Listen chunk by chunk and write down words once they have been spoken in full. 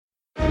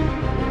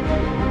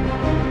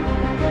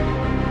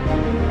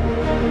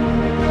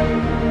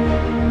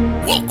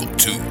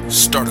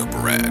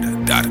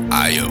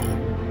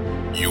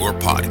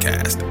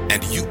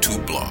and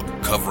YouTube blog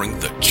covering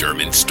the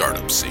German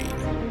startup scene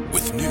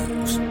with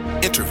news,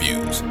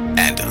 interviews,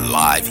 and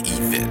live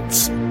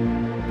events.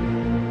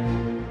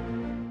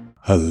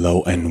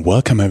 Hello and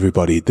welcome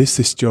everybody. This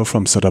is Joe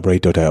from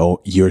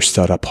startuprate.io, your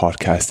startup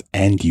podcast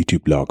and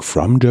YouTube blog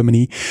from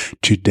Germany.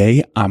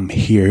 Today I'm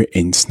here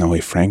in snowy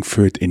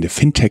Frankfurt in the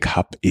FinTech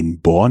Hub in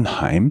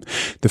Bornheim.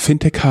 The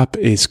FinTech Hub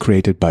is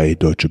created by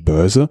Deutsche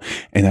Börse,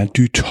 and I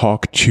do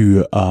talk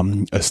to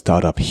a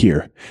startup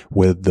here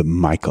with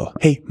Michael.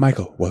 Hey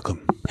Michael,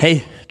 welcome.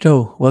 Hey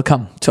Joe,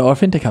 welcome to our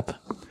FinTech Hub.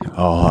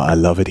 Oh, I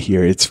love it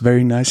here. It's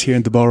very nice here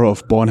in the borough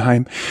of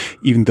Bornheim,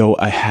 even though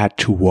I had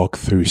to walk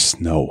through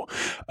snow.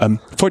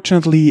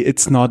 Fortunately,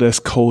 it's not as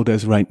cold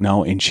as right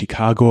now in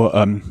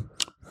Chicago.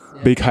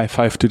 Big high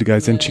five to the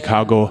guys in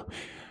Chicago.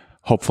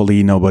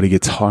 Hopefully nobody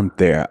gets harmed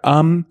there.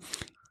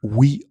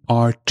 We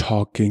are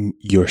talking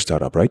your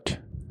startup, right?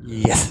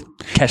 Yes,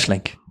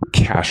 CashLink.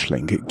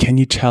 CashLink. Can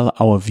you tell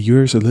our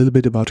viewers a little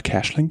bit about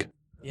CashLink?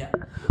 Yeah.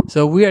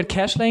 So we are at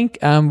CashLink.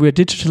 We're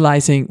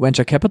digitalizing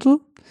venture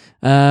capital.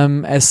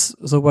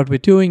 So what we're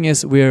doing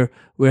is we're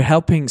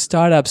helping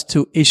startups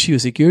to issue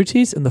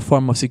securities in the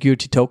form of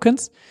security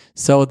tokens,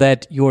 so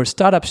that your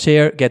startup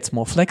share gets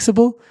more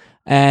flexible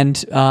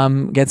and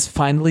gets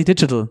finally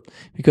digital.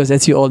 Because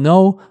as you all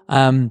know,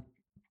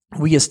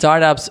 we as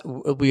startups,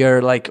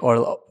 we're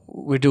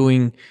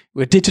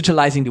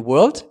digitalizing the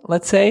world,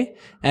 let's say,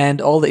 and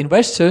all the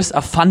investors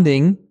are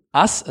funding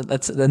us.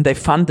 Then they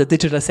fund the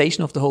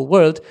digitalization of the whole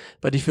world.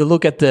 But if you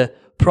look at the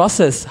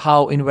process,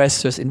 how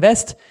investors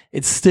invest,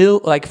 it's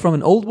still like from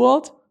an old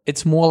world.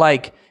 It's more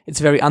like it's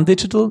very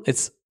undigital.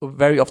 It's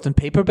very often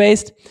paper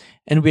based,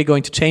 and we're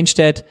going to change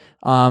that,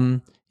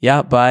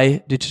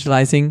 by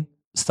digitalizing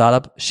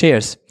startup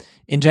shares.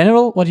 In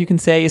general, what you can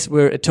say is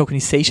we're a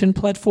tokenization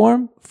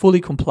platform, fully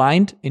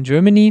compliant in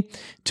Germany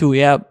to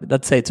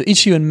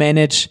issue and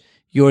manage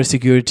your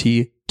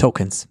security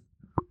tokens.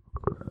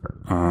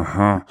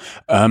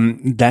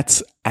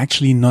 That's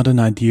actually not an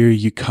idea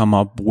you come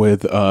up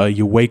with.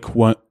 You wake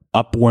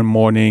up one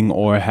morning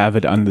or have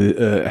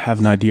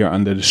an idea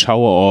under the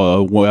shower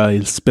or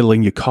while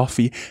spilling your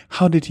coffee.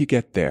 How did you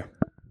get there?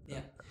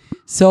 Yeah.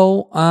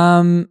 So,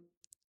 when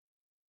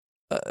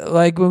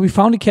we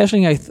founded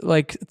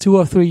CashLink, 2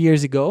 or 3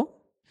 years ago,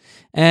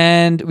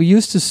 and we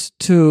used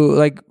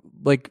to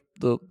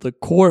the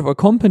core of our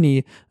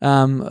company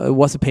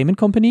was a payment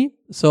company.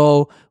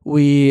 So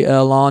we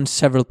launched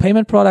several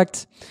payment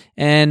products,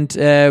 and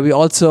we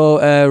also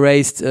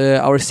raised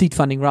our seed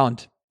funding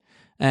round.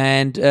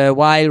 And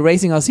while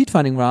raising our seed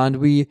funding round,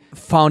 we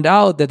found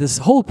out that this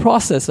whole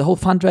process, the whole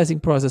fundraising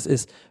process,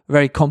 is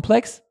very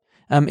complex.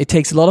 It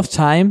takes a lot of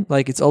time.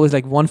 It's always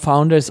one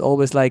founder is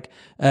always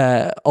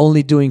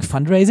only doing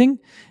fundraising.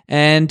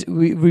 And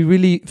we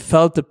really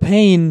felt the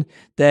pain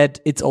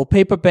that it's all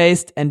paper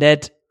based and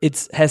that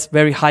it has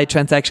very high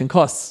transaction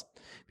costs,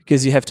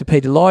 because you have to pay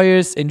the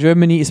lawyers in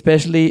Germany,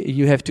 especially.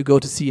 You have to go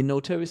to see a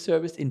notary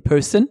service in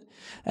person,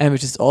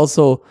 which is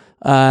also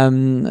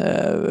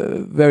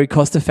very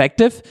cost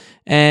effective.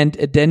 And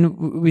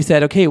then we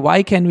said, okay,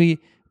 why do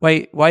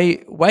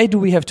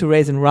we have to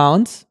raise in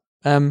rounds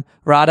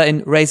rather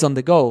than raise on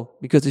the go?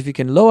 Because if we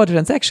can lower the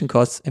transaction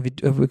costs,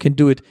 if we can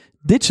do it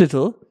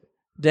digital,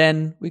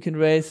 then we can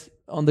raise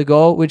on the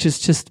go, which is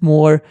just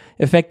more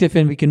effective,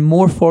 and we can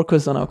more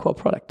focus on our core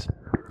product.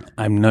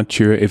 I'm not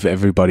sure if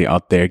everybody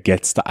out there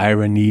gets the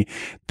irony.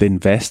 The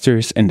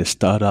investors and the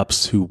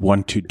startups who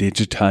want to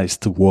digitize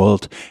the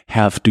world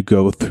have to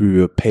go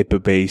through a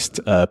paper-based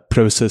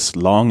process,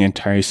 long and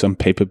tiresome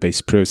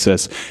paper-based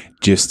process,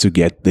 just to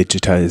get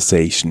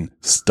digitalization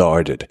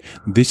started.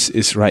 This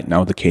is right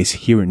now the case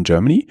here in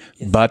Germany,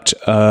 but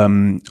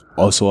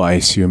also I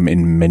assume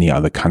in many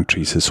other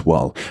countries as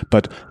well.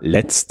 But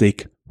let's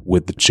stick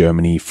with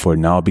Germany for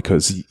now,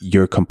 because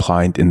you're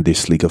compliant in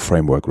this legal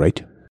framework,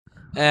 right?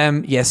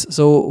 Yes.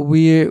 So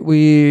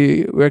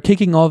we're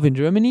kicking off in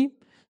Germany.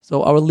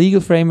 So our legal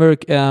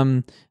framework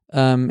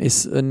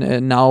is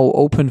now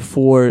open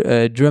for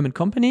German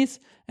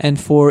companies and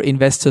for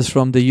investors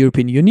from the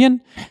European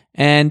Union.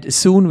 And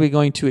soon we're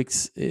going to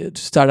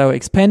start our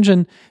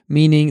expansion,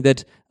 meaning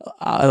that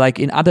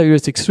in other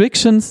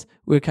jurisdictions,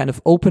 we're kind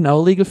of open our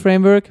legal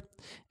framework.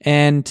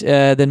 And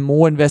then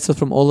more investors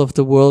from all over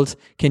the world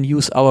can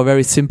use our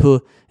very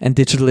simple and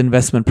digital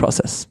investment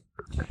process.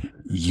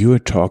 You're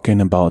talking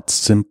about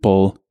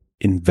simple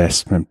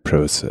investment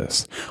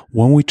process.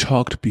 When we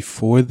talked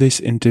before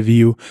this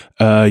interview,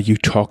 you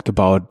talked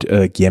about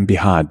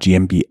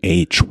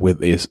GmbH,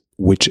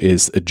 which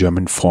is a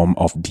German form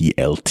of the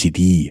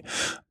LTD.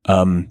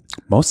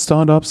 Most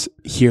startups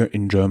here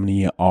in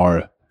Germany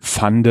are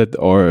funded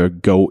or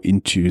go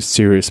into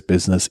serious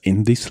business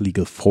in this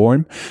legal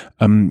form.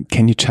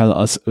 Can you tell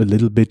us a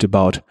little bit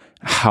about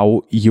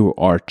how you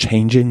are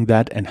changing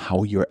that and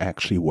how you're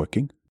actually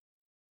working?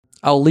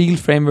 Our legal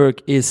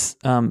framework is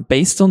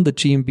based on the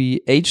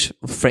GmbH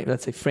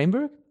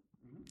framework.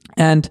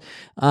 And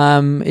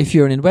if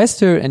you're an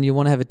investor and you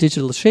want to have a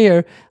digital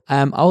share,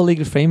 our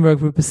legal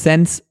framework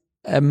represents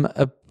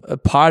a a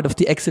part of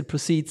the exit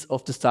proceeds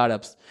of the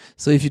startups.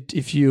 So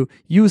if you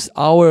use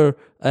our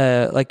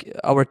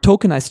our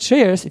tokenized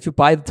shares, if you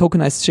buy the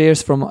tokenized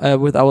shares from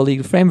with our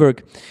legal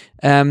framework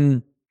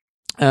from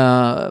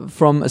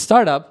a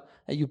startup,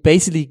 you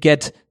basically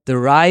get the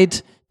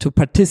right to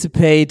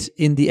participate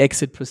in the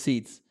exit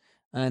proceeds.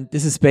 And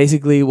this is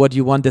basically what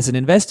you want as an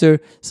investor.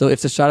 So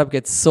if the startup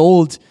gets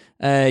sold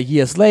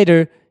years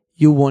later,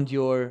 you want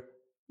your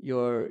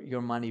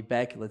money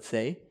back, let's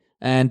say.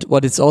 And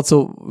what is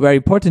also very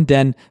important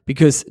then,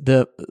 because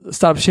the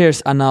startup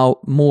shares are now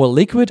more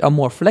liquid, are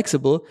more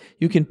flexible,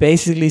 you can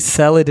basically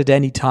sell it at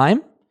any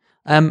time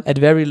at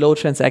very low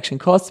transaction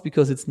costs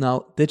because it's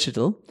now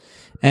digital.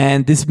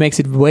 And this makes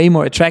it way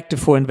more attractive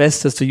for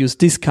investors to use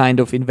this kind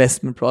of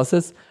investment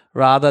process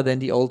rather than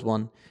the old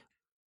one.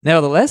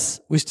 Nevertheless,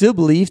 we still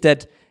believe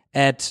that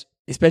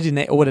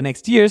especially over the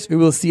next years, we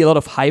will see a lot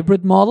of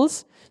hybrid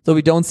models. So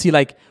we don't see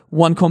like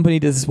one company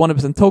that is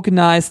 100%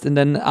 tokenized and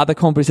then other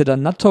companies that are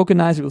not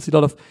tokenized. We will see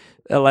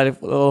a lot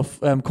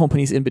of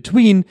companies in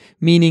between,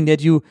 meaning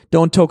that you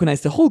don't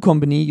tokenize the whole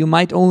company. You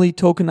might only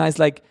tokenize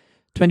like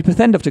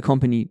 20% of the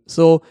company.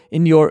 So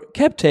in your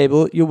cap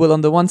table, you will on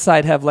the one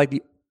side have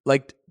the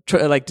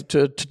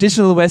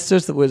traditional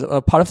investors that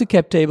were part of the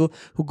cap table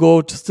who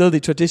go to still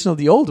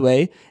the old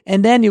way.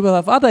 And then you will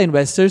have other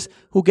investors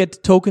who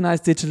get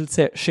tokenized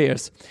digital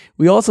shares.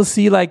 We also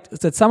see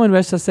that some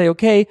investors say,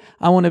 okay,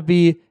 I want to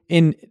be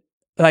in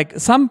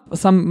some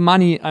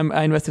money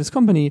I invest in this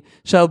company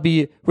shall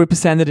be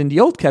represented in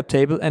the old cap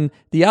table and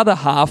the other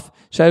half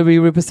shall be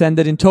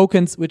represented in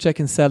tokens, which I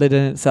can sell at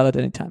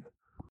any time.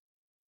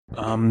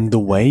 The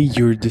way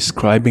you're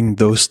describing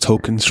those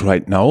tokens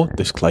right now,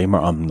 disclaimer,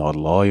 I'm not a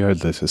lawyer,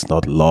 this is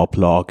not law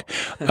blog.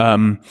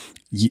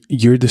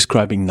 You're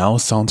describing now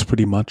sounds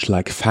pretty much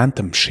like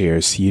phantom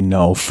shares,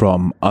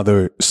 from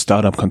other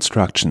startup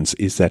constructions.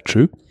 Is that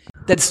true?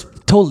 That's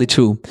totally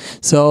true.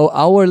 So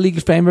our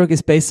legal framework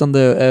is based on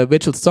the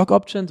virtual stock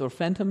options or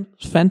phantom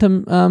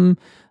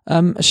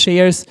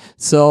shares.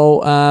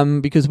 So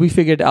because we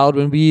figured out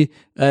when we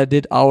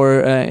did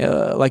our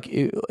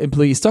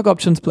employee stock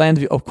options plan,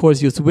 we of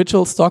course used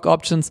virtual stock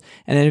options,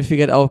 and then we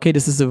figured out, okay,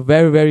 this is a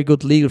very, very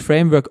good legal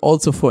framework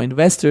also for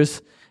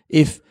investors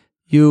if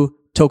you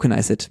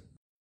tokenize it.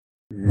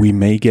 We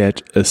may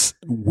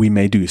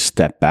do a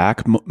step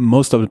back.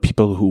 Most of the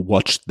people who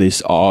watch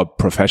this are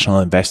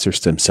professional investors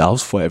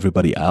themselves. For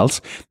everybody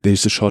else,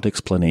 there's a short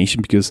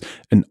explanation because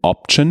an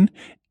option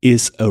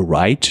is a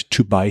right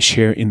to buy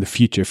share in the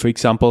future. For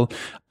example,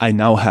 I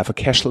now have a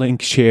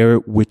CashLink share,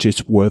 which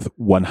is worth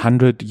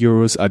 100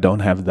 euros. I don't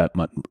have that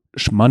much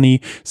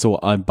money. So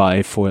I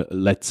buy for,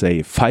 let's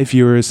say, 5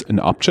 euros an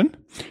option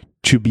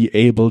to be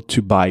able to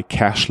buy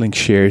CashLink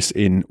shares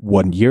in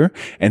 1 year.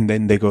 And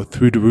then they go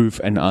through the roof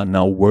and are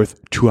now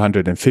worth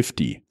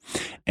 250.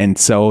 And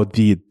so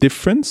the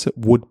difference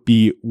would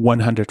be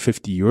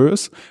 150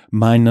 euros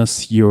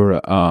minus your,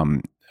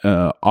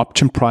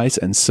 option price.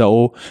 And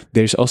so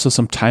there's also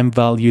some time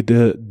value.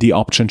 The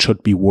option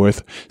should be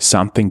worth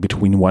something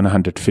between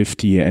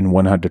 150 and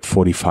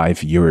 145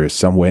 euros,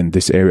 somewhere in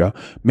this area.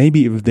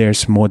 Maybe if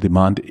there's more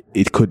demand,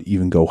 it could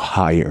even go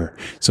higher.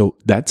 So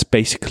that's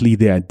basically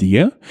the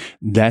idea.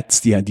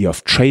 That's the idea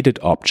of traded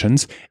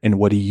options. And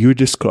what you're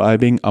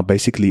describing are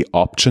basically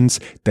options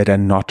that are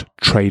not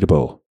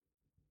tradable.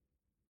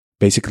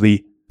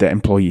 Basically, the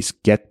employees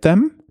get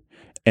them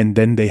and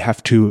then they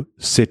have to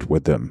sit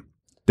with them.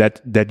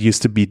 That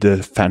used to be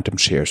the phantom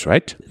shares,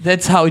 right?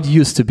 That's how it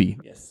used to be.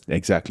 Yes.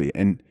 Exactly.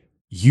 And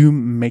you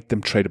make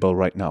them tradable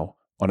right now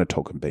on a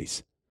token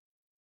base.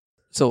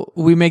 So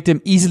we make them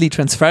easily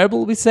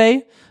transferable, we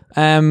say.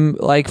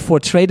 Like for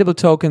tradable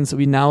tokens,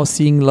 we're now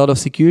seeing a lot of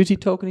security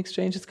token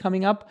exchanges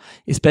coming up,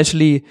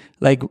 especially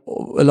like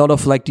a lot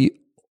of like the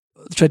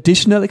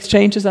traditional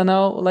exchanges are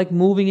now like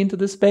moving into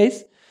this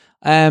space.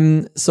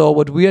 So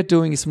what we are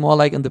doing is more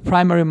like in the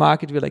primary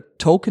market, we're like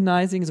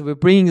tokenizing. So we're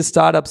bringing the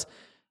startups.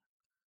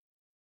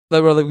 We're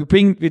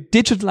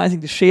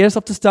digitalizing the shares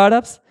of the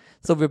startups.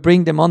 So we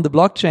bring them on the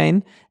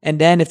blockchain. And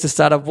then if the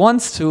startup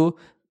wants to,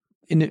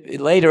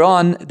 later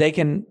on, they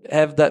can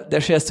have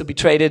their shares to be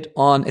traded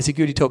on a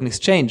security token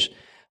exchange.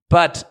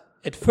 But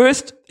at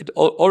first, it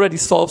already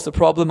solves the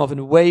problem of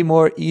a way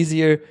more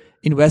easier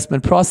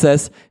investment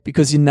process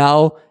because you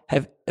now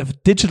have a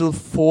digital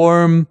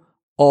form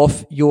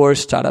of your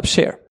startup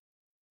share.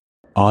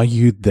 Are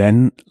you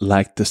then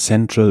like the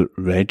central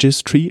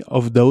registry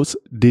of those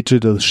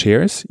digital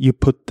shares? You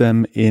put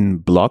them in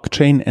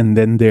blockchain and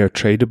then they're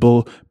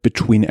tradable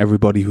between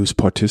everybody who's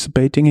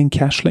participating in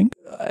CashLink?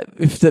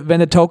 When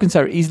the tokens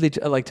are easily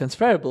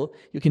transferable,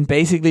 you can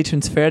basically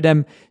transfer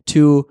them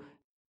to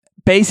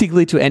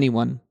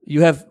anyone.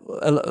 You have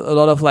a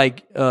lot of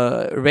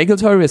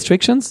regulatory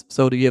restrictions.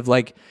 So you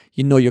have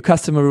your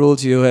customer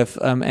rules, you have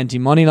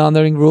anti-money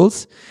laundering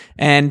rules.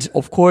 And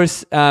of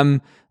course,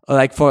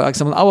 for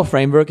example, our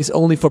framework is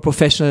only for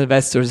professional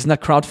investors. It's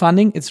not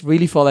crowdfunding. It's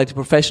really for the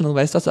professional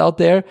investors out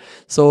there.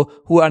 So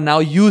who are now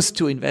used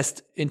to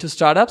invest into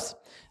startups.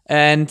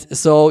 And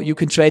so you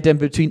can trade them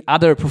between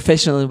other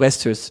professional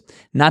investors,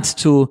 not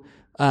to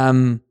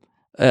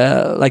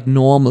like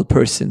normal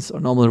persons or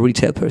normal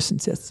retail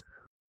persons. Yes.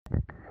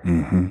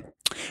 Mm-hmm.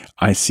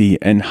 I see.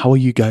 And how are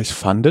you guys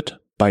funded?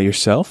 By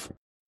yourself?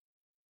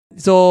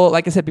 So,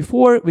 like I said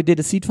before, we did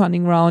a seed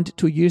funding round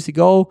 2 years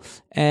ago,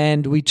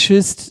 and we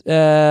just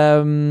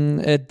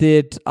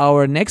did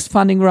our next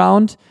funding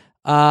round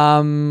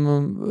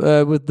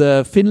with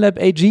the FinLab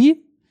AG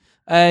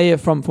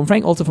from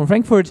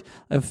Frankfurt,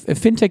 a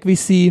fintech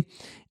VC.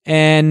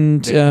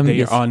 And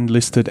they are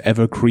unlisted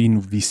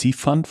evergreen VC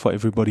fund for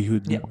everybody who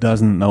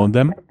doesn't know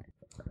them.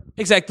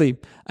 Exactly.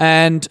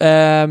 And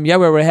we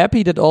were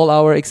happy that all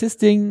our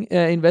existing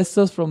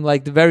investors from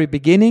like the very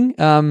beginning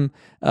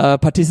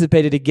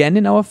participated again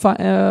in our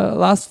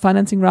last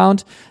financing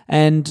round.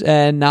 And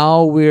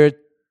now we're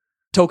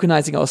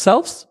tokenizing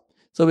ourselves.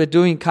 So we're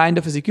doing kind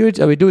of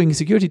we're doing a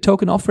security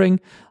token offering,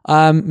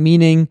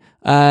 meaning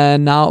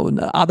now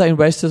other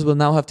investors will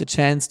now have the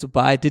chance to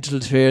buy digital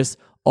shares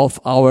of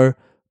our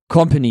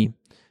company.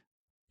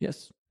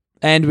 Yes.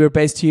 And we're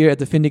based here at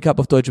the FinTech Hub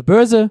of Deutsche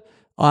Börse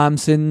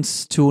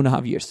since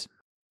 2.5 years.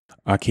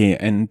 Okay,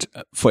 and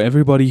for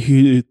everybody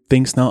who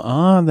thinks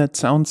now, that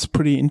sounds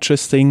pretty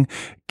interesting,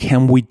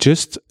 can we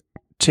just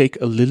take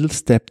a little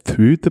step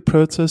through the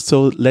process?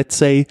 So let's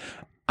say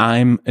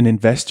I'm an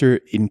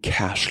investor in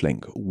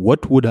CashLink.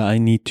 What would I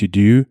need to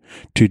do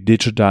to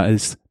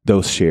digitize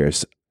those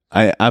shares?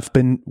 I've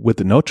been with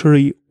the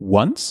notary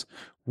once.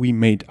 We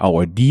made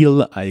our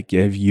deal. I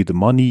gave you the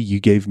money. You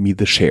gave me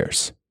the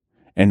shares.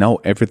 And now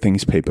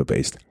everything's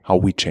paper-based. How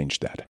we change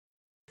that?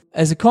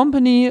 As a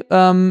company,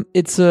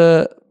 it's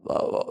a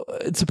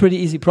pretty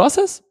easy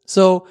process.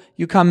 So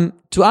you come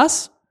to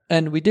us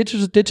and we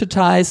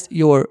digitize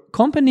your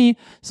company.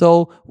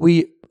 So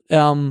we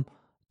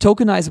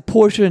tokenize a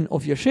portion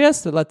of your shares,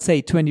 so let's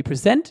say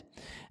 20%.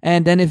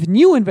 And then if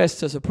new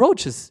investors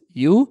approaches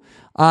you,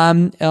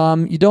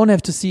 you don't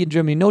have to see in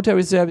Germany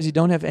notary service, you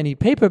don't have any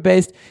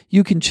paper-based,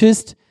 you can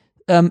just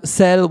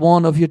sell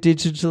one of your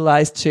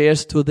digitalized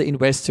shares to the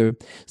investor.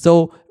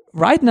 So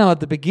right now at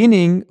the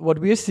beginning, what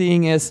we're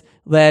seeing is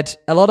that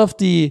a lot of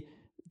the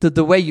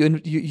way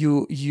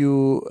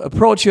you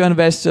approach your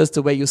investors,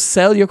 the way you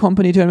sell your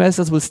company to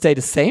investors will stay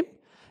the same.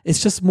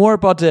 It's just more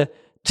about the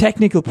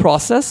technical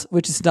process,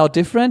 which is now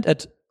different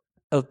at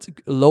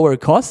lower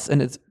costs,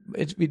 and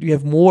we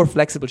have more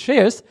flexible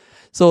shares.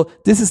 So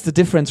this is the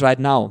difference right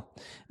now.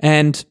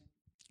 And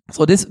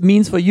so this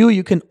means for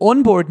you can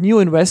onboard new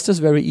investors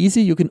very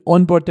easy. You can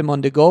onboard them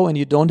on the go, and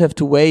you don't have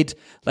to wait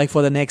like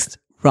for the next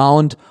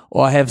round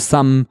or have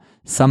some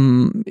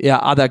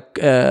other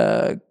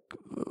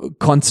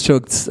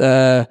constructs.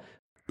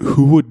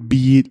 Who would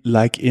be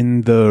like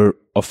in the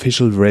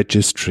official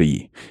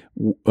registry?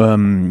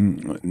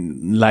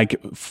 Like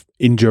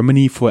in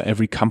Germany, for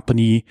every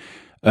company,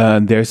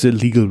 there's a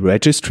legal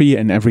registry,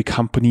 and every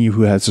company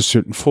who has a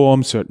certain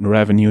form, certain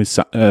revenues,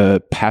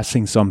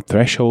 passing some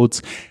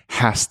thresholds,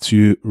 has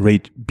to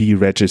be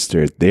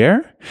registered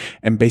there.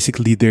 And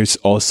basically, there's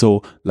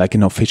also like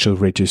an official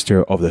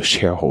register of the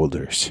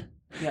shareholders.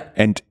 Yeah.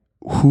 And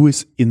who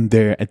is in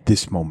there at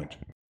this moment?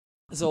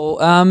 So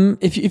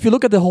if you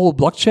look at the whole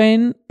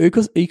blockchain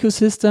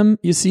ecosystem,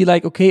 you see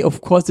like, okay, of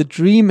course the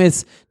dream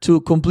is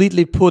to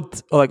completely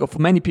put, or like for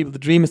many people, the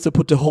dream is to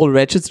put the whole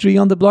registry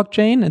on the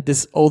blockchain. And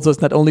this also is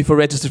not only for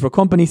registries for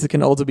companies, it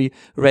can also be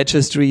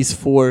registries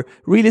for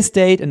real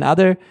estate and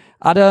other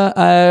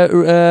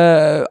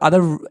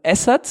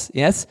assets.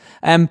 Yes.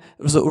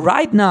 So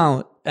right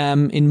now,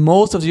 in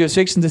most of the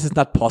jurisdictions, this is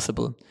not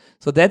possible.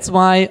 So that's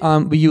why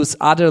we use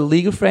other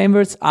legal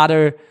frameworks,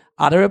 other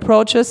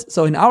approaches.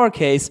 So in our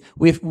case,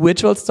 we have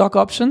virtual stock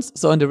options.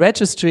 So in the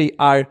registry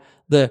are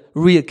the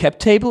real cap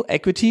table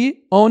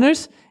equity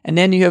owners. And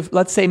then you have,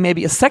 let's say,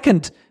 maybe a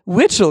second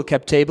virtual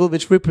cap table,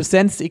 which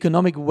represents the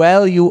economic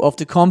value of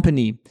the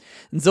company.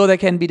 And so there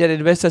can be that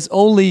investors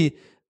only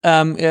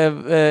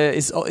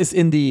is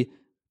in the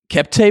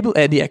cap table,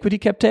 the equity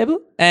cap table,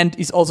 and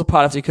is also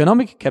part of the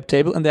economic cap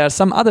table. And there are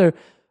some other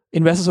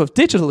investors with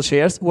digital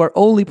shares who are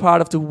only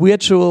part of the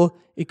virtual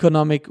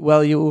economic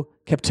value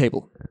cap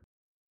table.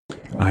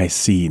 I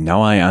see.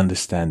 Now I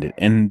understand it.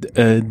 And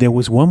there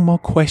was one more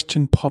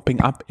question popping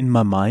up in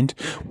my mind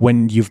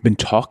when you've been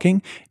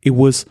talking. It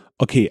was,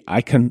 okay,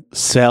 I can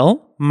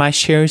sell my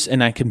shares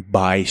and I can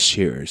buy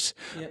shares.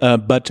 Yeah.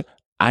 But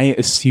I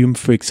assume,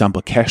 for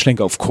example,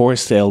 CashLink, of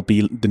course, they'll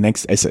be the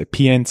next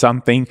SAP and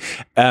something.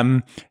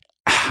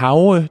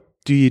 How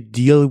do you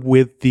deal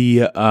with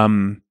the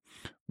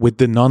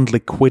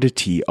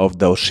non-liquidity of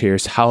those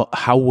shares?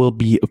 How will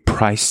be a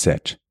price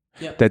set?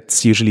 Yep.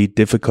 That's usually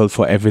difficult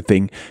for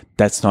everything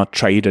that's not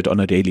traded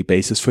on a daily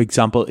basis. For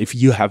example, if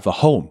you have a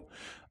home,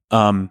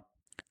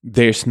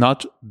 there's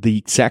not the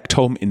exact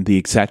home in the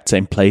exact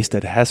same place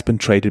that has been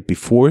traded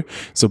before.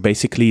 So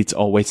basically, it's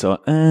always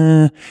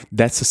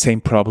that's the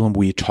same problem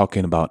we're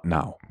talking about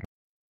now.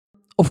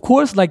 Of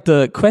course, like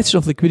the question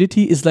of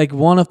liquidity is like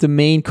one of the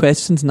main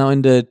questions now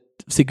in the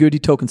security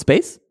token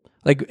space.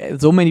 Like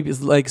so many,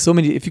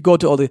 if you go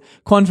to all the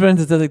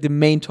conferences, that's like the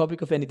main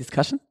topic of any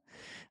discussion.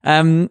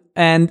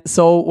 And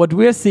so what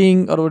we're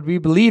seeing or what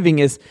we're believing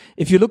is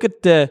if you look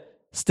at the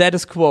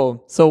status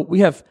quo. So we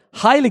have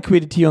high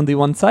liquidity on the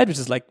one side, which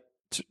is like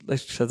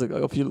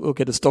if you look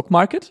at the stock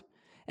market,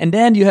 and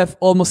then you have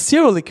almost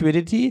zero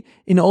liquidity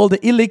in all the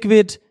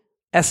illiquid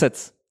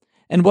assets.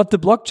 And what the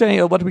blockchain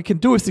or what we can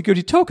do with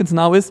security tokens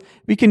now is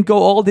we can go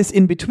all this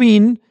in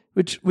between,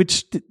 which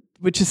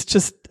is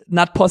just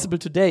not possible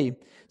today.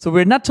 So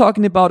we're not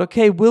talking about,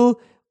 okay, will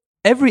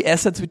every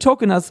asset we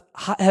tokenize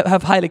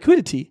have high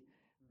liquidity?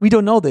 We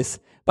don't know this,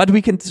 but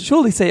we can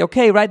surely say,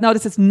 okay, right now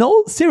this is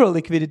zero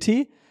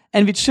liquidity,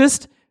 and we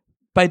just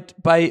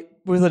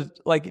with a,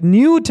 like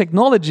new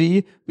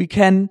technology we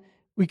can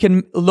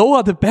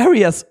lower the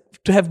barriers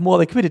to have more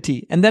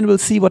liquidity, and then we'll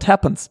see what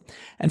happens.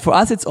 And for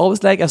us, it's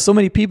always like, as so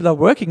many people are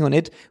working on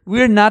it,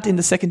 we're not in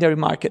the secondary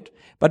market,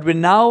 but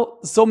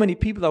so many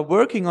people are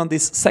working on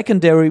this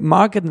secondary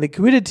market and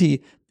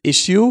liquidity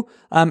issue,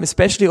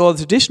 especially all the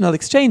traditional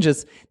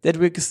exchanges, that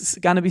we're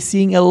going to be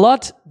seeing a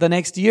lot the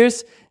next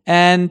years.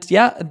 And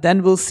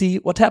then we'll see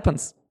what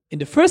happens. In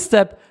the first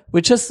step,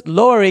 we're just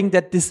lowering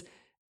that this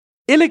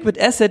illiquid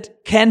asset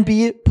can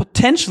be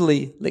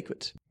potentially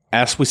liquid.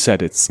 As we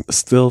said, it's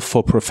still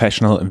for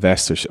professional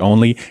investors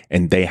only,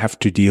 and they have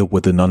to deal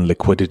with the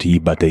non-liquidity,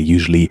 but they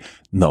usually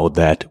know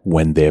that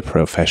when they're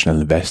professional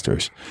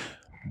investors.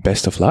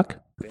 Best of luck.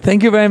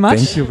 Thank you very much.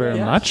 Thank you very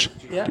much.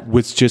 Yeah. It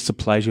was just a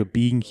pleasure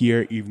being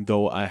here, even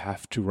though I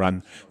have to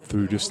run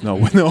through the snow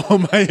with all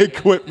my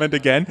equipment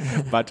again,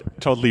 but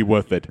totally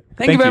worth it.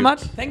 Thank you very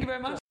much. Thank you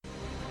very much.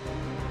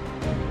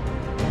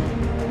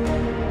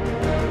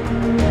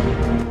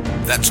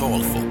 That's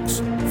all,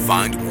 folks.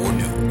 Find more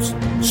news,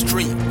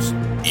 streams,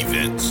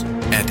 events,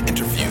 and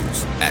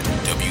interviews at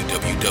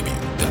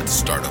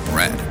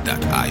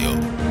www.startuprad.io.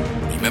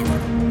 Remember,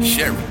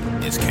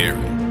 sharing is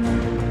caring.